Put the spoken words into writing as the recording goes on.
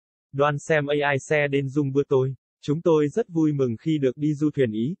Đoan xem AI xe đến dung bữa tôi. Chúng tôi rất vui mừng khi được đi du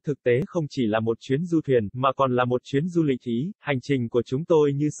thuyền Ý, thực tế không chỉ là một chuyến du thuyền, mà còn là một chuyến du lịch Ý. Hành trình của chúng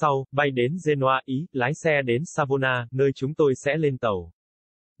tôi như sau, bay đến Genoa, Ý, lái xe đến Savona, nơi chúng tôi sẽ lên tàu.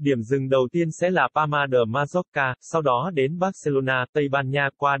 Điểm dừng đầu tiên sẽ là Palma de Mallorca, sau đó đến Barcelona, Tây Ban Nha,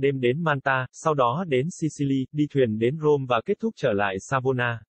 qua đêm đến Malta, sau đó đến Sicily, đi thuyền đến Rome và kết thúc trở lại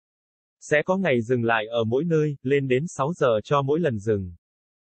Savona. Sẽ có ngày dừng lại ở mỗi nơi, lên đến 6 giờ cho mỗi lần dừng.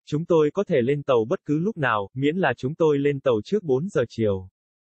 Chúng tôi có thể lên tàu bất cứ lúc nào, miễn là chúng tôi lên tàu trước 4 giờ chiều.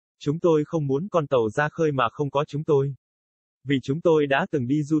 Chúng tôi không muốn con tàu ra khơi mà không có chúng tôi. Vì chúng tôi đã từng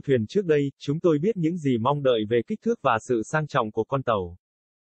đi du thuyền trước đây, chúng tôi biết những gì mong đợi về kích thước và sự sang trọng của con tàu.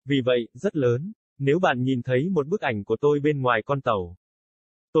 Vì vậy, rất lớn. Nếu bạn nhìn thấy một bức ảnh của tôi bên ngoài con tàu,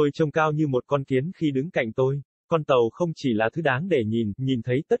 tôi trông cao như một con kiến khi đứng cạnh tôi. Con tàu không chỉ là thứ đáng để nhìn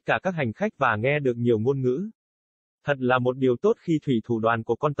thấy tất cả các hành khách và nghe được nhiều ngôn ngữ. Thật là một điều tốt khi thủy thủ đoàn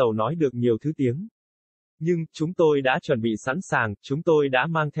của con tàu nói được nhiều thứ tiếng. Nhưng, chúng tôi đã chuẩn bị sẵn sàng, chúng tôi đã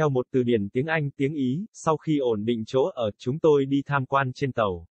mang theo một từ điển tiếng Anh, tiếng Ý, sau khi ổn định chỗ ở, chúng tôi đi tham quan trên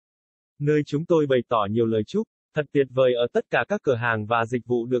tàu. Nơi chúng tôi bày tỏ nhiều lời chúc, thật tuyệt vời ở tất cả các cửa hàng và dịch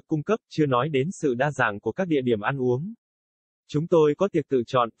vụ được cung cấp, chưa nói đến sự đa dạng của các địa điểm ăn uống. Chúng tôi có tiệc tự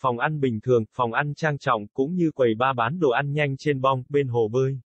chọn, phòng ăn bình thường, phòng ăn trang trọng, cũng như quầy bar bán đồ ăn nhanh trên bong, bên hồ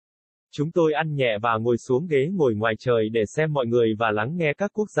bơi. Chúng tôi ăn nhẹ và ngồi xuống ghế ngồi ngoài trời để xem mọi người và lắng nghe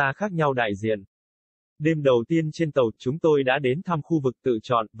các quốc gia khác nhau đại diện. Đêm đầu tiên trên tàu, chúng tôi đã đến thăm khu vực tự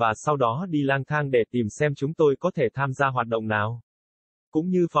chọn, và sau đó đi lang thang để tìm xem chúng tôi có thể tham gia hoạt động nào. Cũng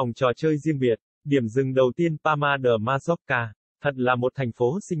như phòng trò chơi riêng biệt. Điểm dừng đầu tiên Palma de Mallorca. Thật là một thành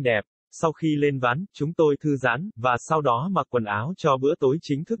phố xinh đẹp. Sau khi lên ván, chúng tôi thư giãn, và sau đó mặc quần áo cho bữa tối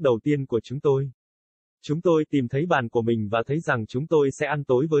chính thức đầu tiên của chúng tôi. Chúng tôi tìm thấy bàn của mình và thấy rằng chúng tôi sẽ ăn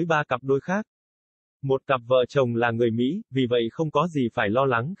tối với 3 cặp đôi khác. Một cặp vợ chồng là người Mỹ, vì vậy không có gì phải lo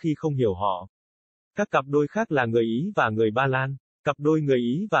lắng khi không hiểu họ. Các cặp đôi khác là người Ý và người Ba Lan. Cặp đôi người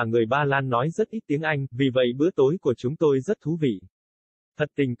Ý và người Ba Lan nói rất ít tiếng Anh, vì vậy bữa tối của chúng tôi rất thú vị. Thật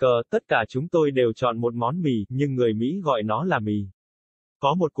tình cờ, tất cả chúng tôi đều chọn một món mì, nhưng người Mỹ gọi nó là mì.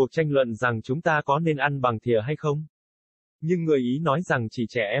 Có một cuộc tranh luận rằng chúng ta có nên ăn bằng thìa hay không. Nhưng người Ý nói rằng chỉ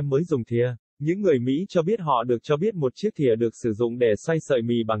trẻ em mới dùng thìa. Những người Mỹ cho biết họ được cho biết một chiếc thìa được sử dụng để xoay sợi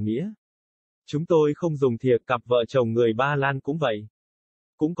mì bằng nĩa. Chúng tôi không dùng thìa, cặp vợ chồng người Ba Lan cũng vậy.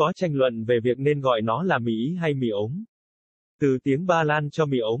 Cũng có tranh luận về việc nên gọi nó là mì Ý hay mì ống. Từ tiếng Ba Lan cho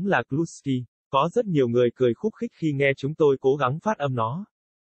mì ống là kluski. Có rất nhiều người cười khúc khích khi nghe chúng tôi cố gắng phát âm nó.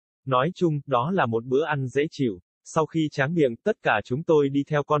 Nói chung, đó là một bữa ăn dễ chịu. Sau khi tráng miệng, tất cả chúng tôi đi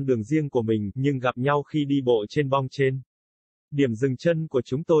theo con đường riêng của mình, nhưng gặp nhau khi đi bộ trên bong trên. Điểm dừng chân của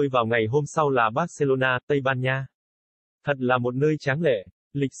chúng tôi vào ngày hôm sau là Barcelona, Tây Ban Nha. Thật là một nơi tráng lệ.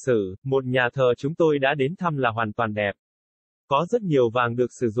 Lịch sử, một nhà thờ chúng tôi đã đến thăm là hoàn toàn đẹp. Có rất nhiều vàng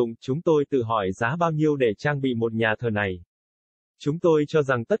được sử dụng, chúng tôi tự hỏi giá bao nhiêu để trang bị một nhà thờ này. Chúng tôi cho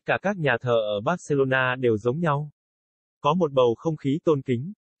rằng tất cả các nhà thờ ở Barcelona đều giống nhau. Có một bầu không khí tôn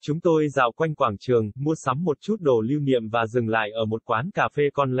kính. Chúng tôi dạo quanh quảng trường, mua sắm một chút đồ lưu niệm và dừng lại ở một quán cà phê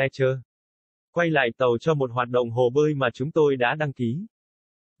con leche. Quay lại tàu cho một hoạt động hồ bơi mà chúng tôi đã đăng ký.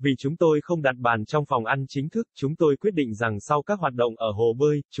 Vì chúng tôi không đặt bàn trong phòng ăn chính thức, chúng tôi quyết định rằng sau các hoạt động ở hồ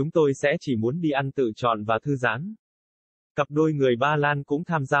bơi, chúng tôi sẽ chỉ muốn đi ăn tự chọn và thư giãn. Cặp đôi người Ba Lan cũng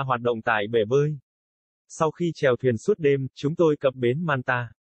tham gia hoạt động tại bể bơi. Sau khi chèo thuyền suốt đêm, chúng tôi cập bến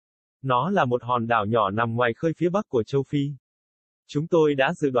Malta. Nó là một hòn đảo nhỏ nằm ngoài khơi phía bắc của châu Phi. Chúng tôi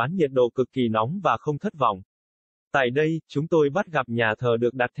đã dự đoán nhiệt độ cực kỳ nóng và không thất vọng. Tại đây, chúng tôi bắt gặp nhà thờ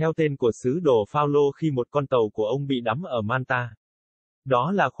được đặt theo tên của sứ đồ Phaolô khi một con tàu của ông bị đắm ở Malta.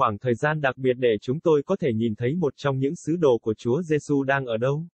 Đó là khoảng thời gian đặc biệt để chúng tôi có thể nhìn thấy một trong những sứ đồ của Chúa Giêsu đang ở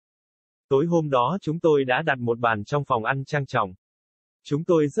đâu. Tối hôm đó chúng tôi đã đặt một bàn trong phòng ăn trang trọng. Chúng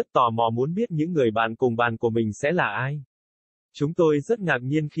tôi rất tò mò muốn biết những người bạn cùng bàn của mình sẽ là ai. Chúng tôi rất ngạc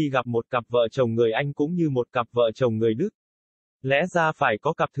nhiên khi gặp một cặp vợ chồng người Anh cũng như một cặp vợ chồng người Đức. Lẽ ra phải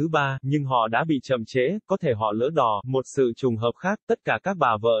có cặp thứ ba, nhưng họ đã bị chậm trễ, có thể họ lỡ đò, một sự trùng hợp khác, tất cả các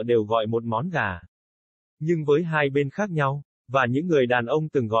bà vợ đều gọi một món gà. Nhưng với hai bên khác nhau, và những người đàn ông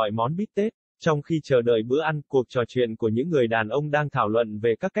từng gọi món bít tết. Trong khi chờ đợi bữa ăn, cuộc trò chuyện của những người đàn ông đang thảo luận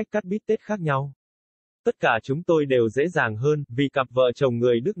về các cách cắt bít tết khác nhau. Tất cả chúng tôi đều dễ dàng hơn, vì cặp vợ chồng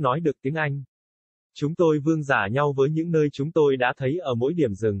người Đức nói được tiếng Anh. Chúng tôi vương giả nhau với những nơi chúng tôi đã thấy ở mỗi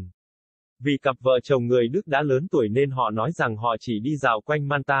điểm dừng. Vì cặp vợ chồng người Đức đã lớn tuổi nên họ nói rằng họ chỉ đi dạo quanh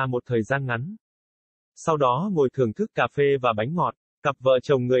Malta một thời gian ngắn. Sau đó ngồi thưởng thức cà phê và bánh ngọt. Cặp vợ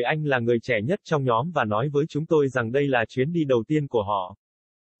chồng người Anh là người trẻ nhất trong nhóm và nói với chúng tôi rằng đây là chuyến đi đầu tiên của họ.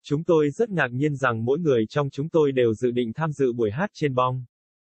 Chúng tôi rất ngạc nhiên rằng mỗi người trong chúng tôi đều dự định tham dự buổi hát trên bong.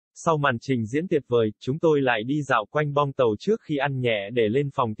 Sau màn trình diễn tuyệt vời, chúng tôi lại đi dạo quanh bong tàu trước khi ăn nhẹ để lên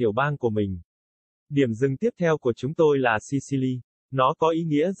phòng tiểu bang của mình. Điểm dừng tiếp theo của chúng tôi là Sicily. Nó có ý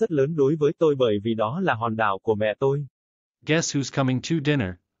nghĩa rất lớn đối với tôi bởi vì đó là hòn đảo của mẹ tôi. Guess who's coming to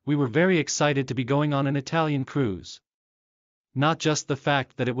dinner? We were very excited to be going on an Italian cruise. Not just the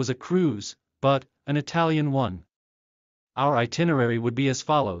fact that it was a cruise, but an Italian one. Our itinerary would be as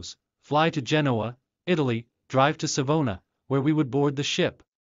follows: fly to Genoa, Italy, drive to Savona, where we would board the ship.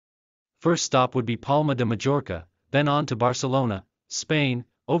 First stop would be Palma de Majorca, then on to Barcelona, Spain,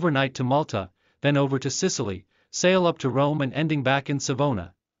 overnight to Malta, then over to Sicily, sail up to Rome and ending back in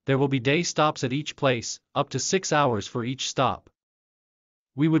Savona. There will be day stops at each place, up to 6 hours for each stop.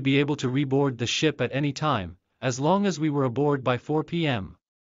 We would be able to reboard the ship at any time, as long as we were aboard by 4 p.m.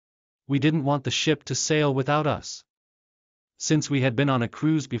 We didn't want the ship to sail without us. Since we had been on a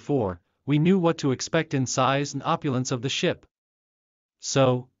cruise before, we knew what to expect in size and opulence of the ship.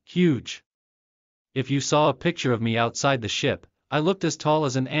 So, huge. If you saw a picture of me outside the ship, I looked as tall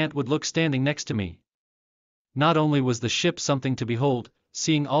as an ant would look standing next to me. Not only was the ship something to behold,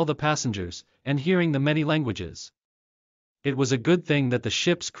 seeing all the passengers, and hearing the many languages. It was a good thing that the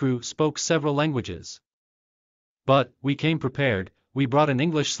ship's crew spoke several languages. But, we came prepared. We brought an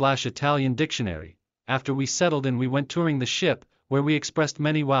English/Italian dictionary. After we settled in, we went touring the ship, where we expressed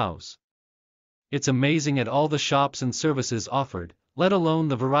many wows. It's amazing at all the shops and services offered, let alone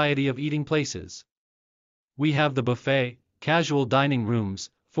the variety of eating places. We have the buffet, casual dining rooms,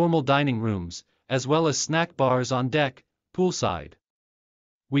 formal dining rooms, as well as snack bars on deck, poolside.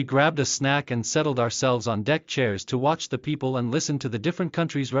 We grabbed a snack and settled ourselves on deck chairs to watch the people and listen to the different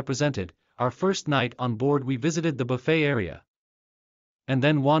countries represented. Our first night on board we visited the buffet area. And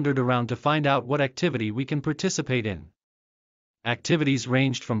then wandered around to find out what activity we can participate in. Activities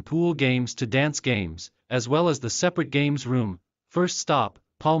ranged from pool games to dance games, as well as the separate games room. First stop,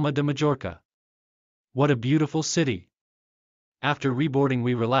 Palma de Majorca. What a beautiful city. After reboarding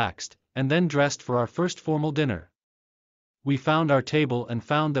we relaxed, and then dressed for our first formal dinner. We found our table and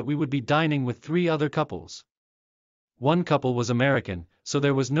found that we would be dining with 3 other couples. One couple was American, so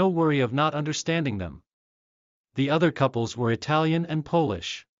there was no worry of not understanding them. The other couples were Italian and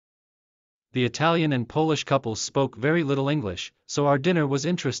Polish. The Italian and Polish couples spoke very little English, so our dinner was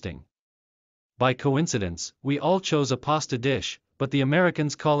interesting. By coincidence, we all chose a pasta dish, but the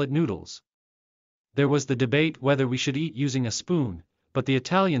Americans call it noodles. There was the debate whether we should eat using a spoon, but the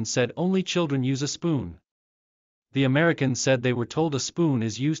Italians said only children use a spoon. The Americans said they were told a spoon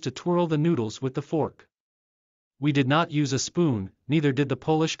is used to twirl the noodles with the fork. We did not use a spoon, neither did the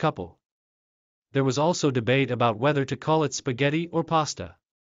Polish couple. There was also debate about whether to call it spaghetti or pasta.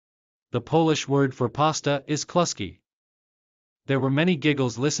 The Polish word for pasta is kluski. There were many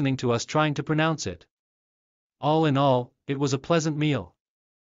giggles listening to us trying to pronounce it. All in all, it was a pleasant meal.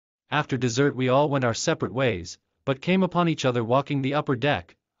 After dessert we all went our separate ways, but came upon each other walking the upper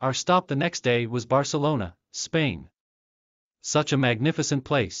deck. Our stop the next day was Barcelona, Spain. Such a magnificent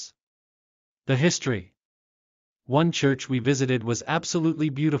place. The history. One church we visited was absolutely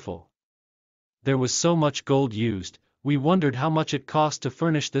beautiful. There was so much gold used, we wondered how much it cost to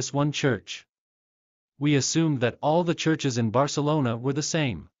furnish this one church. We assumed that all the churches in Barcelona were the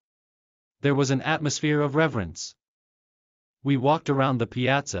same. There was an atmosphere of reverence. We walked around the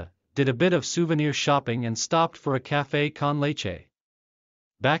piazza, did a bit of souvenir shopping and stopped for a café con leche.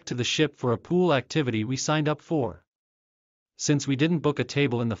 Back to the ship for a pool activity we signed up for. Since we didn't book a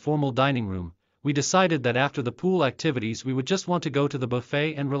table in the formal dining room, we decided that after the pool activities we would just want to go to the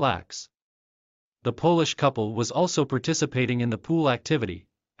buffet and relax. The Polish couple was also participating in the pool activity.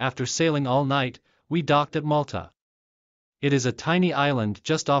 After sailing all night, we docked at Malta. It is a tiny island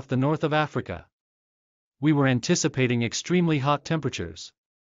just off the north of Africa. We were anticipating extremely hot temperatures.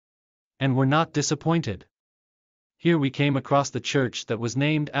 And were not disappointed. Here we came across the church that was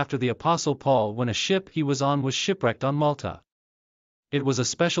named after the Apostle Paul when a ship he was on was shipwrecked on Malta. It was a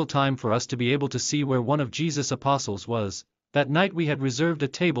special time for us to be able to see where one of Jesus' apostles was. That night we had reserved a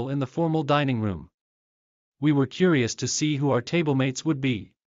table in the formal dining room. We were curious to see who our table mates would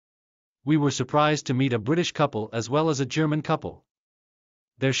be. We were surprised to meet a British couple as well as a German couple.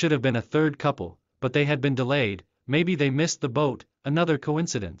 There should have been a third couple, but they had been delayed. Maybe they missed the boat, another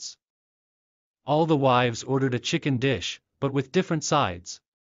coincidence. All the wives ordered a chicken dish, but with different sides.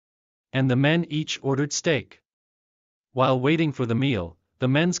 And the men each ordered steak. While waiting for the meal, the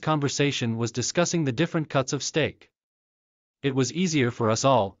men's conversation was discussing the different cuts of steak. It was easier for us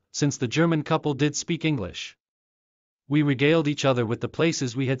all, since the German couple did speak English. We regaled each other with the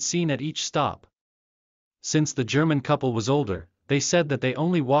places we had seen at each stop. Since the German couple was older, they said that they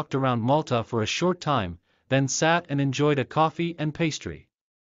only walked around Malta for a short time, then sat and enjoyed a coffee and pastry.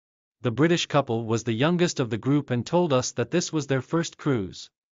 The British couple was the youngest of the group and told us that this was their first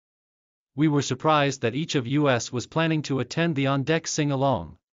cruise. We were surprised that each of us was planning to attend the on-deck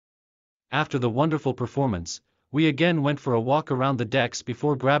sing-along. After the wonderful performance, we again went for a walk around the decks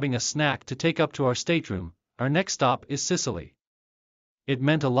before grabbing a snack to take up to our stateroom. Our next stop is Sicily. It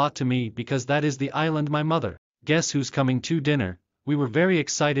meant a lot to me because that is the island my mother. Guess who's coming to dinner? We were very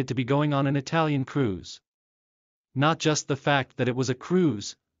excited to be going on an Italian cruise. Not just the fact that it was a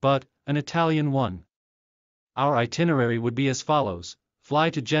cruise, but an Italian one. Our itinerary would be as follows: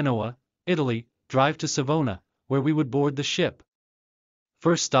 fly to Genoa, Italy, drive to Savona, where we would board the ship.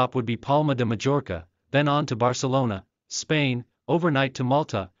 First stop would be Palma de Majorca, then on to Barcelona, Spain, overnight to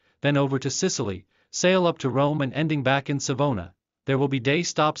Malta, then over to Sicily, sail up to Rome and ending back in Savona. There will be day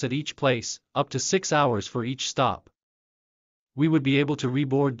stops at each place, up to 6 hours for each stop. We would be able to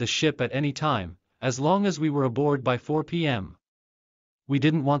reboard the ship at any time, as long as we were aboard by 4 p.m. We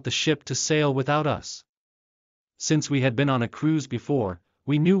didn't want the ship to sail without us. Since we had been on a cruise before,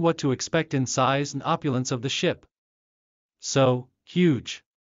 we knew what to expect in size and opulence of the ship. So, huge.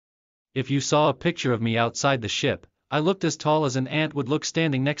 If you saw a picture of me outside the ship, I looked as tall as an ant would look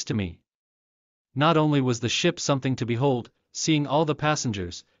standing next to me. Not only was the ship something to behold, seeing all the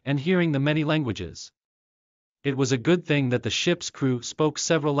passengers, and hearing the many languages. It was a good thing that the ship's crew spoke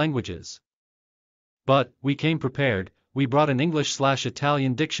several languages. But, we came prepared. We brought an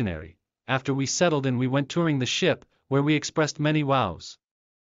English/Italian dictionary. After we settled in, we went touring the ship, where we expressed many wows.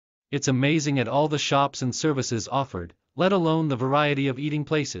 It's amazing at all the shops and services offered, let alone the variety of eating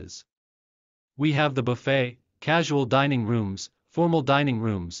places. We have the buffet, casual dining rooms, formal dining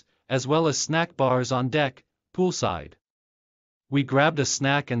rooms, as well as snack bars on deck, poolside. We grabbed a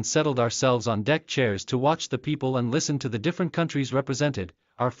snack and settled ourselves on deck chairs to watch the people and listen to the different countries represented.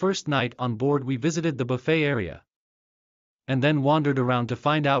 Our first night on board we visited the buffet area. And then wandered around to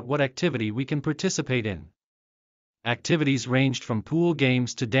find out what activity we can participate in. Activities ranged from pool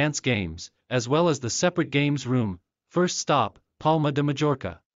games to dance games, as well as the separate games room. First stop, Palma de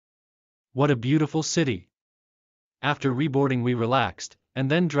Majorca. What a beautiful city. After reboarding we relaxed, and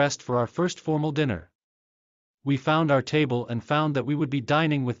then dressed for our first formal dinner. We found our table and found that we would be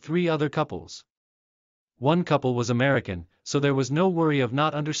dining with 3 other couples. One couple was American, so there was no worry of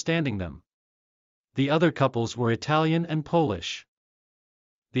not understanding them. The other couples were Italian and Polish.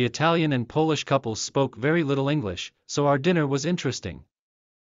 The Italian and Polish couples spoke very little English, so our dinner was interesting.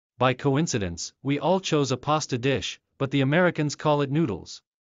 By coincidence, we all chose a pasta dish, but the Americans call it noodles.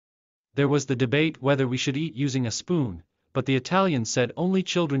 There was the debate whether we should eat using a spoon, but the Italians said only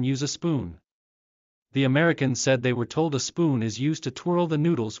children use a spoon. The Americans said they were told a spoon is used to twirl the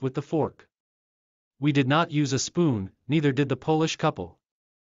noodles with the fork. We did not use a spoon, neither did the Polish couple.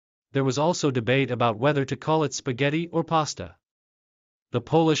 There was also debate about whether to call it spaghetti or pasta. The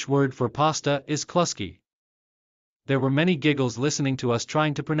Polish word for pasta is kluski. There were many giggles listening to us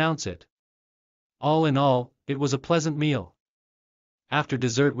trying to pronounce it. All in all, it was a pleasant meal. After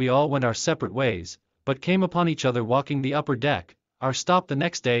dessert we all went our separate ways, but came upon each other walking the upper deck. Our stop the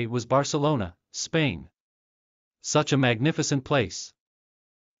next day was Barcelona, Spain. Such a magnificent place.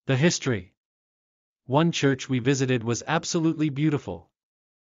 The history. One church we visited was absolutely beautiful.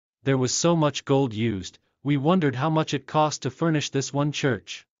 There was so much gold used, we wondered how much it cost to furnish this one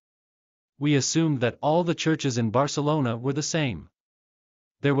church. We assumed that all the churches in Barcelona were the same.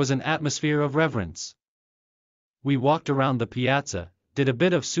 There was an atmosphere of reverence. We walked around the piazza, did a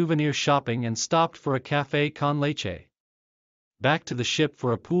bit of souvenir shopping and stopped for a café con leche. Back to the ship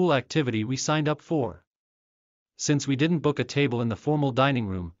for a pool activity we signed up for. Since we didn't book a table in the formal dining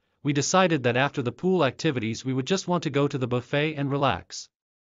room, we decided that after the pool activities we would just want to go to the buffet and relax.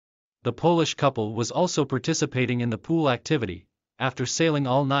 The Polish couple was also participating in the pool activity. After sailing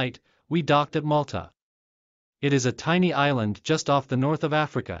all night, we docked at Malta. It is a tiny island just off the north of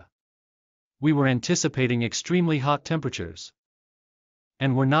Africa. We were anticipating extremely hot temperatures.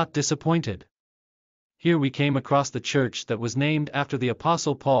 And were not disappointed. Here we came across the church that was named after the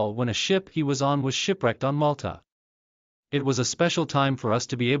Apostle Paul when a ship he was on was shipwrecked on Malta. It was a special time for us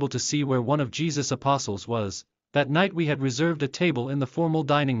to be able to see where one of Jesus' apostles was. That night we had reserved a table in the formal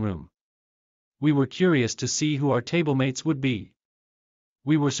dining room. We were curious to see who our table mates would be.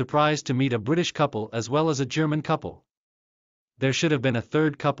 We were surprised to meet a British couple as well as a German couple. There should have been a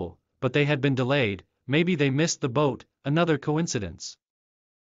third couple, but they had been delayed. Maybe they missed the boat, another coincidence.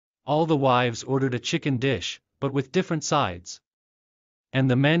 All the wives ordered a chicken dish, but with different sides. And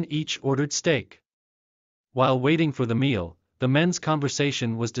the men each ordered steak. While waiting for the meal, the men's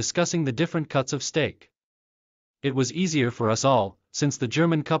conversation was discussing the different cuts of steak. It was easier for us all, since the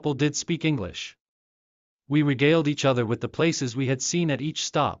German couple did speak English. We regaled each other with the places we had seen at each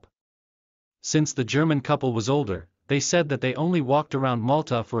stop. Since the German couple was older, they said that they only walked around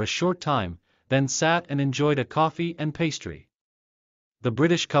Malta for a short time, then sat and enjoyed a coffee and pastry. The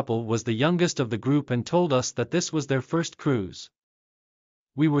British couple was the youngest of the group and told us that this was their first cruise.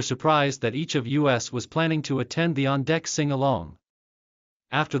 We were surprised that each of us was planning to attend the on-deck sing-along.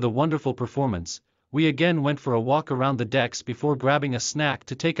 After the wonderful performance, we again went for a walk around the decks before grabbing a snack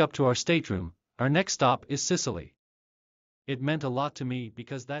to take up to our stateroom. Our next stop is Sicily. It meant a lot to me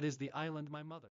because that is the island my mother